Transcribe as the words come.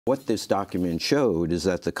What this document showed is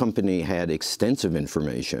that the company had extensive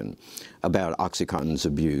information about OxyContin's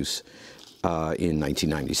abuse in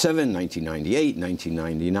 1997, 1998,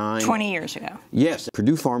 1999. 20 years ago. Yes.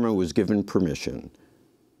 Purdue Pharma was given permission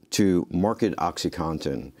to market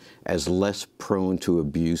OxyContin as less prone to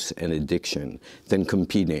abuse and addiction than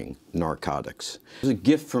competing narcotics. It was a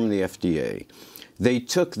gift from the FDA. They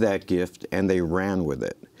took that gift and they ran with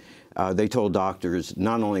it. They told doctors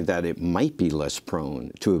not only that it might be less prone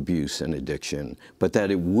to abuse and addiction, but that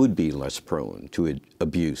it would be less prone to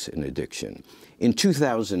abuse and addiction. In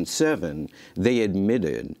 2007, they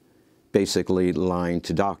admitted basically lying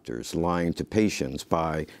to doctors, lying to patients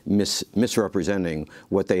by misrepresenting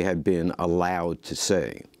what they had been allowed to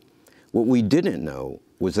say. What we didn't know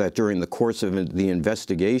was that during the course of the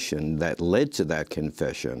investigation that led to that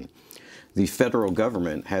confession, the federal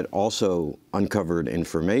government had also uncovered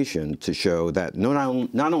information to show that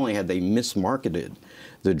not only had they mismarketed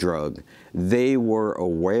the drug, they were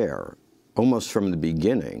aware, almost from the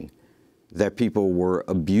beginning, that people were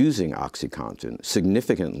abusing OxyContin,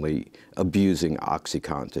 significantly abusing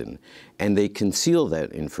OxyContin, and they concealed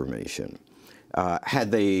that information. Had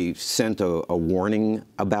they sent a warning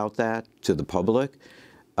about that to the public,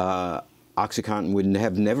 OxyContin would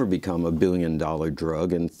have never become a billion-dollar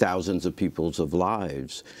drug, and thousands of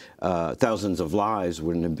lives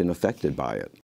wouldn't have been affected by it.